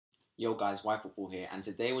Yo guys, Why Football here, and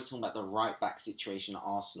today we're talking about the right back situation at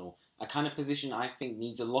Arsenal. A kind of position I think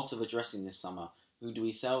needs a lot of addressing this summer. Who do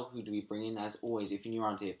we sell? Who do we bring in? As always, if you're new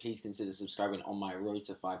around here, please consider subscribing on my road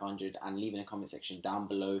to 500 and leaving a comment section down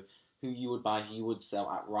below who you would buy, who you would sell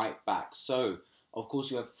at right back. So, of course,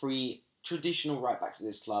 we have three traditional right backs at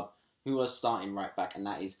this club who are starting right back, and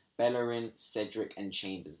that is Bellerin, Cedric and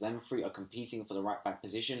Chambers. Them three are competing for the right back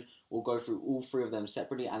position. We'll go through all three of them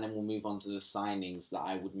separately and then we'll move on to the signings that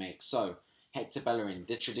I would make. So, Hector Bellerin,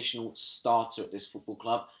 the traditional starter at this football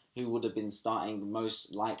club, who would have been starting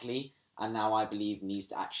most likely, and now I believe needs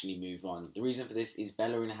to actually move on. The reason for this is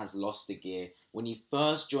Bellerin has lost the gear. When he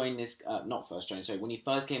first joined this, when he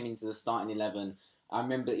first came into the starting 11, I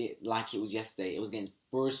remember it like it was yesterday. It was against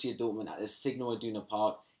Borussia Dortmund at the Signal Iduna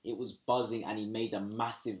Park. It was buzzing and he made a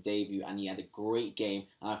massive debut and he had a great game.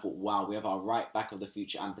 And I thought, wow, we have our right back of the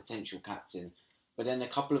future and potential captain. But then a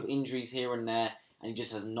couple of injuries here and there and he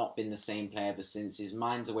just has not been the same player ever since. His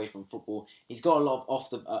mind's away from football. He's got a lot of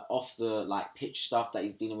off the pitch stuff that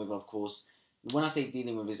he's dealing with, of course. When I say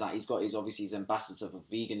dealing with, is like he's got his ambassador for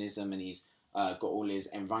veganism and he's got all his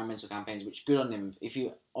environmental campaigns, which good on him. If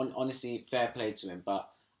you honestly, fair play to him, but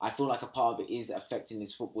I feel like a part of it is affecting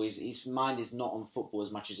his football. His mind is not on football as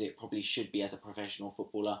much as it probably should be as a professional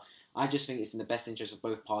footballer. I just think it's in the best interest of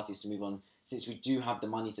both parties to move on, since we do have the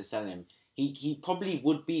money to sell him. He probably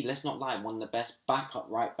would be, let's not lie, one of the best backup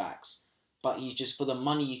right backs. But he's just, for the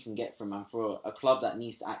money you can get from him, and for a club that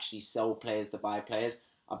needs to actually sell players to buy players,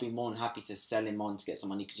 I'd be more than happy to sell him on to get some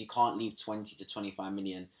money, because you can't leave 20 to 25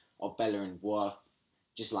 million of Bellerin worth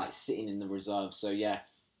just like sitting in the reserve. So yeah,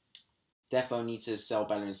 defo need to sell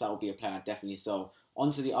Bellerin, so that will be a player I'd definitely sell.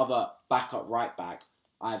 On to the other backup right back,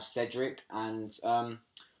 I have Cedric, and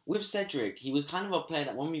with Cedric, he was kind of a player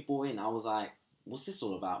that when we bought in, I was like, what's this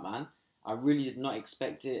all about, man? I really did not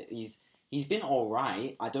expect it. He's been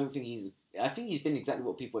alright. I think he's been exactly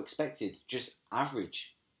what people expected, just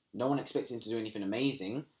average. No one expected him to do anything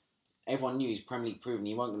amazing. Everyone knew he's Premier League proven,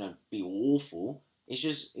 he wasn't going to be awful. It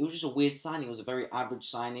was just a weird signing. It was a very average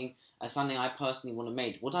signing. A signing I personally would have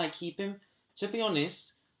made. Would I keep him? To be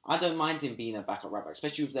honest, I don't mind him being a backup right back,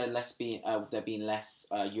 especially with there being less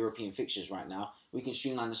European fixtures right now. We can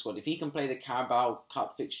streamline the squad. If he can play the Carabao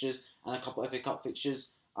Cup fixtures and a couple of FA Cup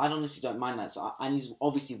fixtures, I honestly don't mind that. So, and he's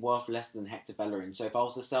obviously worth less than Hector Bellerin. So if I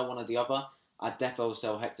was to sell one or the other, I'd definitely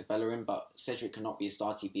sell Hector Bellerin, but Cedric cannot be a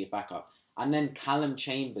starter, he'd be a backup. And then Callum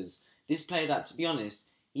Chambers, this player that, to be honest,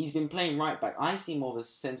 he's been playing right back. I see more of a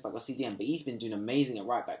centre-back or CDM, but he's been doing amazing at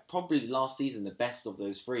right back. Probably last season, the best of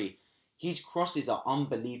those three. His crosses are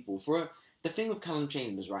unbelievable. The thing with Callum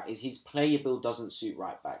Chambers, right, is his player build doesn't suit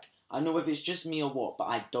right back. I don't know if it's just me or what, but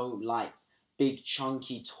I don't like big,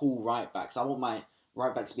 chunky, tall right backs. I want my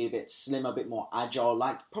right back to be a bit slimmer, a bit more agile,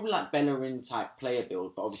 probably like Bellerin type player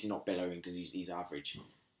build, but obviously not Bellerin because he's average.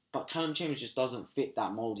 But Callum Chambers just doesn't fit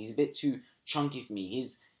that mould. He's a bit too chunky for me.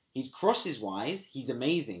 His crosses wise, he's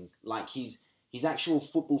amazing. Like his actual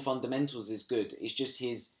football fundamentals is good. It's just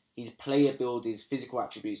his player build, his physical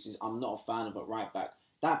attributes, I'm not a fan of at right back.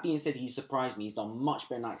 That being said, he surprised me. He's done much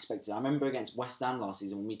better than I expected. I remember against West Ham last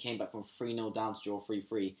season when we came back from 3-0 down to draw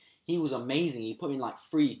 3-3. He was amazing. He put in like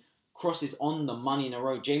 3 crosses on the money in a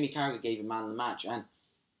row. Jamie Carragher gave him man of the match. And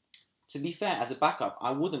to be fair, as a backup,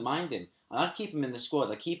 I wouldn't mind him. And I'd keep him in the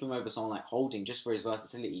squad. I'd keep him over someone like Holding just for his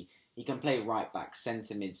versatility. He can play right back,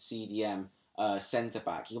 centre mid, CDM, centre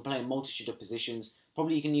back. He can play a multitude of positions.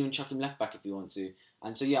 Probably you can even chuck him left back if you want to.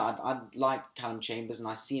 And so yeah, I'd like Callum Chambers, and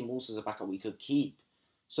I see him also as a backup we could keep.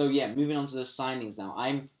 So yeah, moving on to the signings now.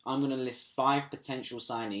 I'm going to list 5 potential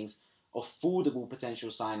signings, affordable potential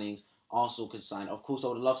signings Arsenal could sign. Of course, I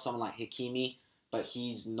would love someone like Hakimi, but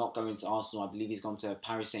he's not going to Arsenal. I believe he's gone to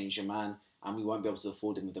Paris Saint-Germain, and we won't be able to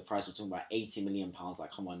afford him with the price. We're talking about £80 million.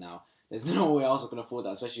 Like, come on now. There's no way Arsenal can afford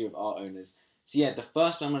that, especially with our owners. So yeah, the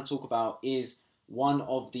first one I'm going to talk about is one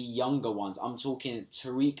of the younger ones. I'm talking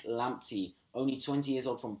Tariq Lamptey, only 20 years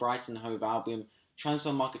old, from Brighton Hove Albion.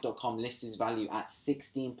 Transfermarket.com lists his value at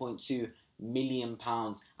 £16.2 million,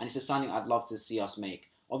 and it's a signing I'd love to see us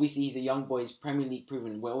make. Obviously, he's a young boy, he's Premier League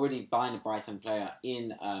proven. We're already buying a Brighton player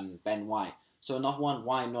in Ben White. So another one,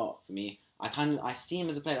 why not for me? I see him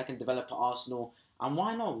as a player that can develop at Arsenal, and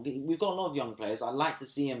why not? We've got a lot of young players. I'd like to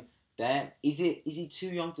see him there. Is he too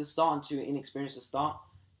young to start and too inexperienced to start?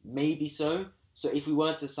 Maybe so. So if we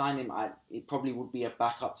were to sign him, it probably would be a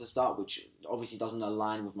backup to start, which obviously doesn't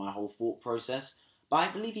align with my whole thought process. But I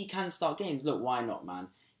believe he can start games. Look, why not, man?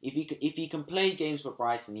 If he can play games for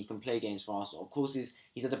Brighton, he can play games for Arsenal. Of course,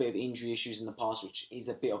 he's had a bit of injury issues in the past, which is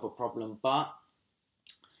a bit of a problem. But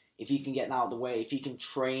if he can get that out of the way, if he can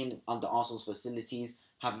train under Arsenal's facilities,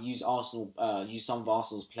 have used use some of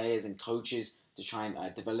Arsenal's players and coaches to try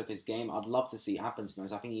and develop his game. I'd love to see it happen, to be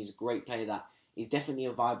honest. I think he's a great player that is definitely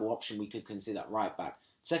a viable option we could consider at right back.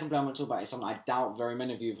 Second player I'm going to talk about is someone I doubt very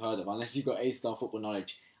many of you have heard of, unless you've got A-star football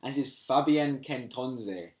knowledge. And this is Fabien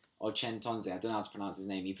Centonze. I don't know how to pronounce his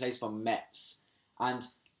name. He plays for Metz. And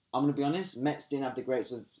I'm going to be honest, Metz didn't have the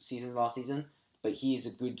greatest of season last season, but he is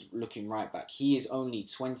a good-looking right back. He is only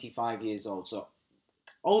 25 years old, so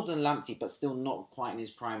older than Lamptey, but still not quite in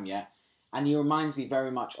his prime yet. And he reminds me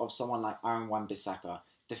very much of someone like Aaron Wan-Bissaka,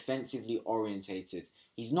 defensively orientated.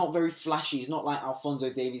 He's not very flashy. He's not like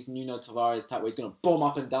Alphonso Davies, Nuno Tavares type where he's going to bomb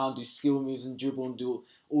up and down, do skill moves and dribble and do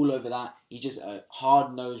all over that. He's just a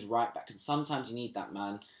hard-nosed right back. And sometimes you need that,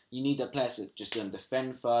 man. You need a player to just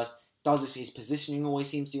defend first. His positioning always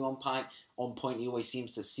seems to be on point. He always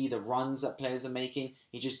seems to see the runs that players are making.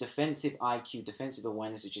 He's just defensive IQ, defensive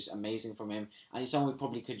awareness is just amazing from him. And he's someone we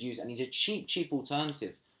probably could use. And he's a cheap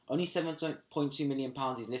alternative. Only £7.2 million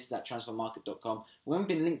he's listed at transfermarket.com. We haven't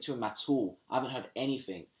been linked to him at all. I haven't heard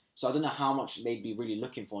anything. So I don't know how much they'd be really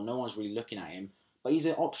looking for. No one's really looking at him. But he's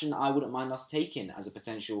an option that I wouldn't mind us taking as a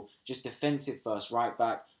potential just defensive first right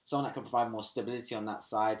back. Someone that can provide more stability on that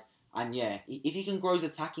side. And yeah, if he can grow his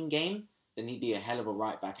attacking game, then he'd be a hell of a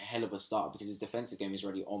right back, a hell of a starter because his defensive game is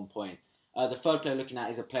already on point. The third player looking at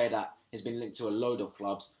is a player that has been linked to a load of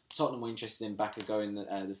clubs. Tottenham were interested in back ago in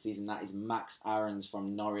the season. That is Max Aarons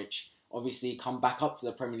from Norwich. Obviously, come back up to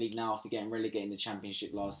the Premier League now after getting relegated in the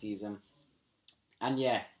Championship last season. And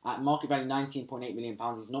yeah, at market value £19.8 million,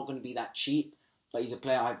 he's not going to be that cheap, but he's a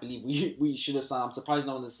player I believe we should have signed. I'm surprised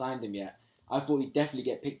no one has signed him yet. I thought he'd definitely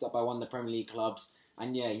get picked up by one of the Premier League clubs.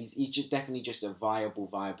 And yeah, he's definitely just a viable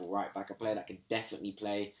right back, a player that can definitely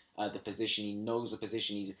play the position. He knows the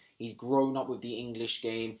position. He's grown up with the English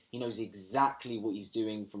game. He knows exactly what he's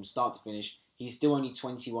doing from start to finish. He's still only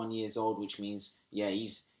 21 years old, which means yeah,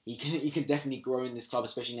 he can definitely grow in this club,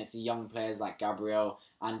 especially next to young players like Gabriel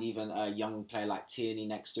and even a young player like Tierney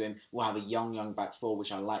next to him. We'll have a young back four,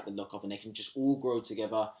 which I like the look of, and they can just all grow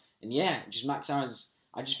together. And yeah, just Max Aarons.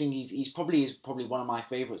 I just think he's probably one of my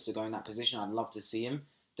favourites to go in that position. I'd love to see him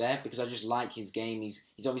there because I just like his game. He's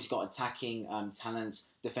obviously got attacking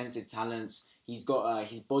talents, defensive talents. He's got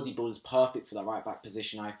his body build is perfect for that right back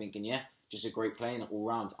position, I think. And yeah, just a great player all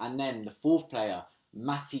round. And then the fourth player,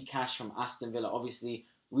 Matty Cash from Aston Villa. Obviously,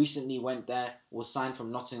 recently went there, was signed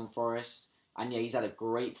from Nottingham Forest. And yeah, he's had a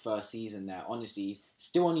great first season there. Honestly, he's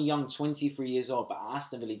still only young, 23 years old. But at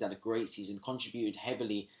Aston Villa, he's had a great season, contributed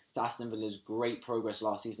heavily to Aston Villa's great progress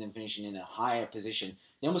last season and finishing in a higher position.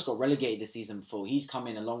 They almost got relegated this season before. He's come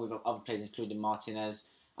in along with other players, including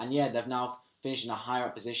Martinez. And yeah, they've now finished in a higher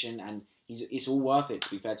up position. And it's all worth it,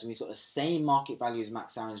 to be fair to him. He's got the same market value as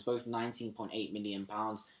Max Aarons, both £19.8 million.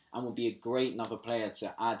 And will be a great another player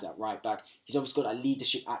to add at right back. He's obviously got that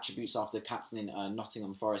leadership attributes after captaining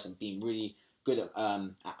Nottingham Forest and being really good at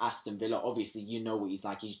Aston Villa. Obviously, you know what he's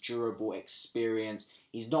like. He's durable, experienced.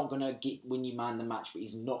 He's not going to win you man the match, but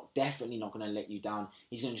he's definitely not going to let you down.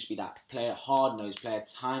 He's going to just be that player, hard-nosed player,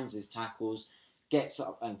 times his tackles, gets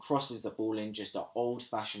up and crosses the ball in, just an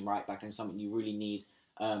old-fashioned right-back and something you really need.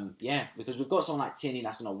 Yeah, because we've got someone like Tierney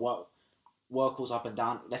that's going to work us up and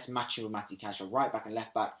down. Let's match him with Matty Cash, a right back and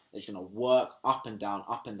left back that's going to work up and down,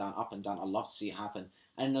 up and down, up and down. I'd love to see it happen.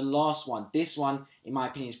 And the last one, this one, in my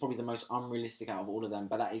opinion, is probably the most unrealistic out of all of them,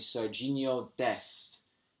 but that is Sergiño Dest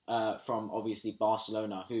from, obviously,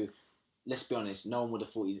 Barcelona, who, let's be honest, no one would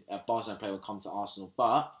have thought a Barcelona player would come to Arsenal,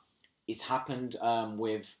 but it's happened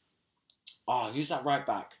with, who's that right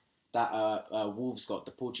back that Wolves got,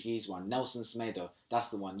 the Portuguese one, Nelson Semedo,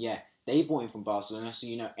 that's the one, yeah. They bought him from Barcelona, so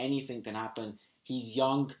you know anything can happen. He's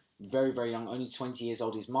young, very, very young, only 20 years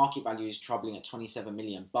old. His market value is troubling at 27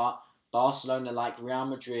 million. But Barcelona, like Real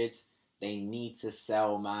Madrid, they need to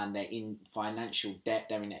sell, man. They're in financial debt.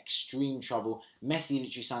 They're in extreme trouble. Messi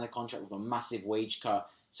literally signed a contract with a massive wage cut.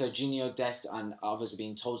 Sergiño Dest and others are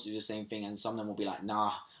being told to do the same thing, and some of them will be like,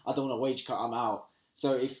 nah, I don't want a wage cut, I'm out.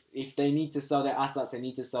 So if they need to sell their assets, they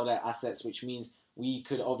need to sell their assets, which means we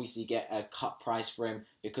could obviously get a cut price for him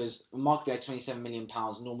because market value £27 million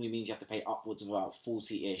normally means you have to pay upwards of about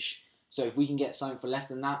 40-ish. So if we can get something for less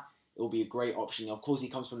than that, it will be a great option. Of course, he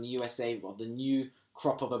comes from the USA, of the new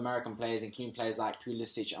crop of American players, including players like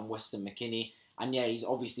Pulisic and Weston McKennie. And yeah, he's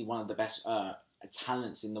obviously one of the best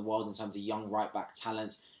talents in the world in terms of young right-back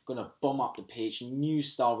talents. Going to bomb up the pitch, new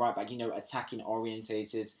style right-back, attacking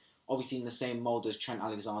orientated. Obviously in the same mould as Trent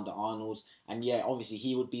Alexander-Arnold. And yeah, obviously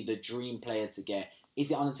he would be the dream player to get.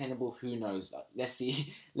 Is it unattainable? Who knows? Let's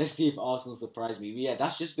see if Arsenal surprise me. But yeah,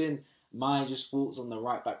 that's just been my thoughts on the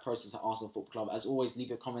right back process at Arsenal Football Club. As always, leave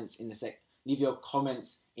your comments in the Leave your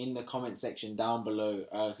comments in the comment section down below,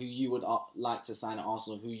 who you would like to sign at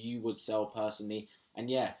Arsenal, who you would sell personally. And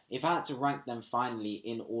yeah, if I had to rank them finally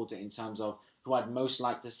in order in terms of who I'd most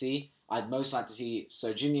like to see, I'd most like to see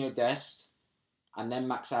Sergiño, Dest, and then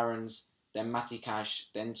Max Aarons, then Matty Cash,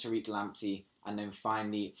 then Tariq, Lamptey, and then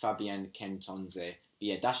finally Fabien, Centonze. But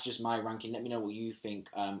yeah, that's just my ranking. Let me know what you think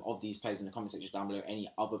of these players in the comment section down below. Any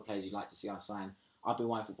other players you'd like to see us sign. I've been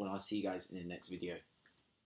White Football, and I'll see you guys in the next video.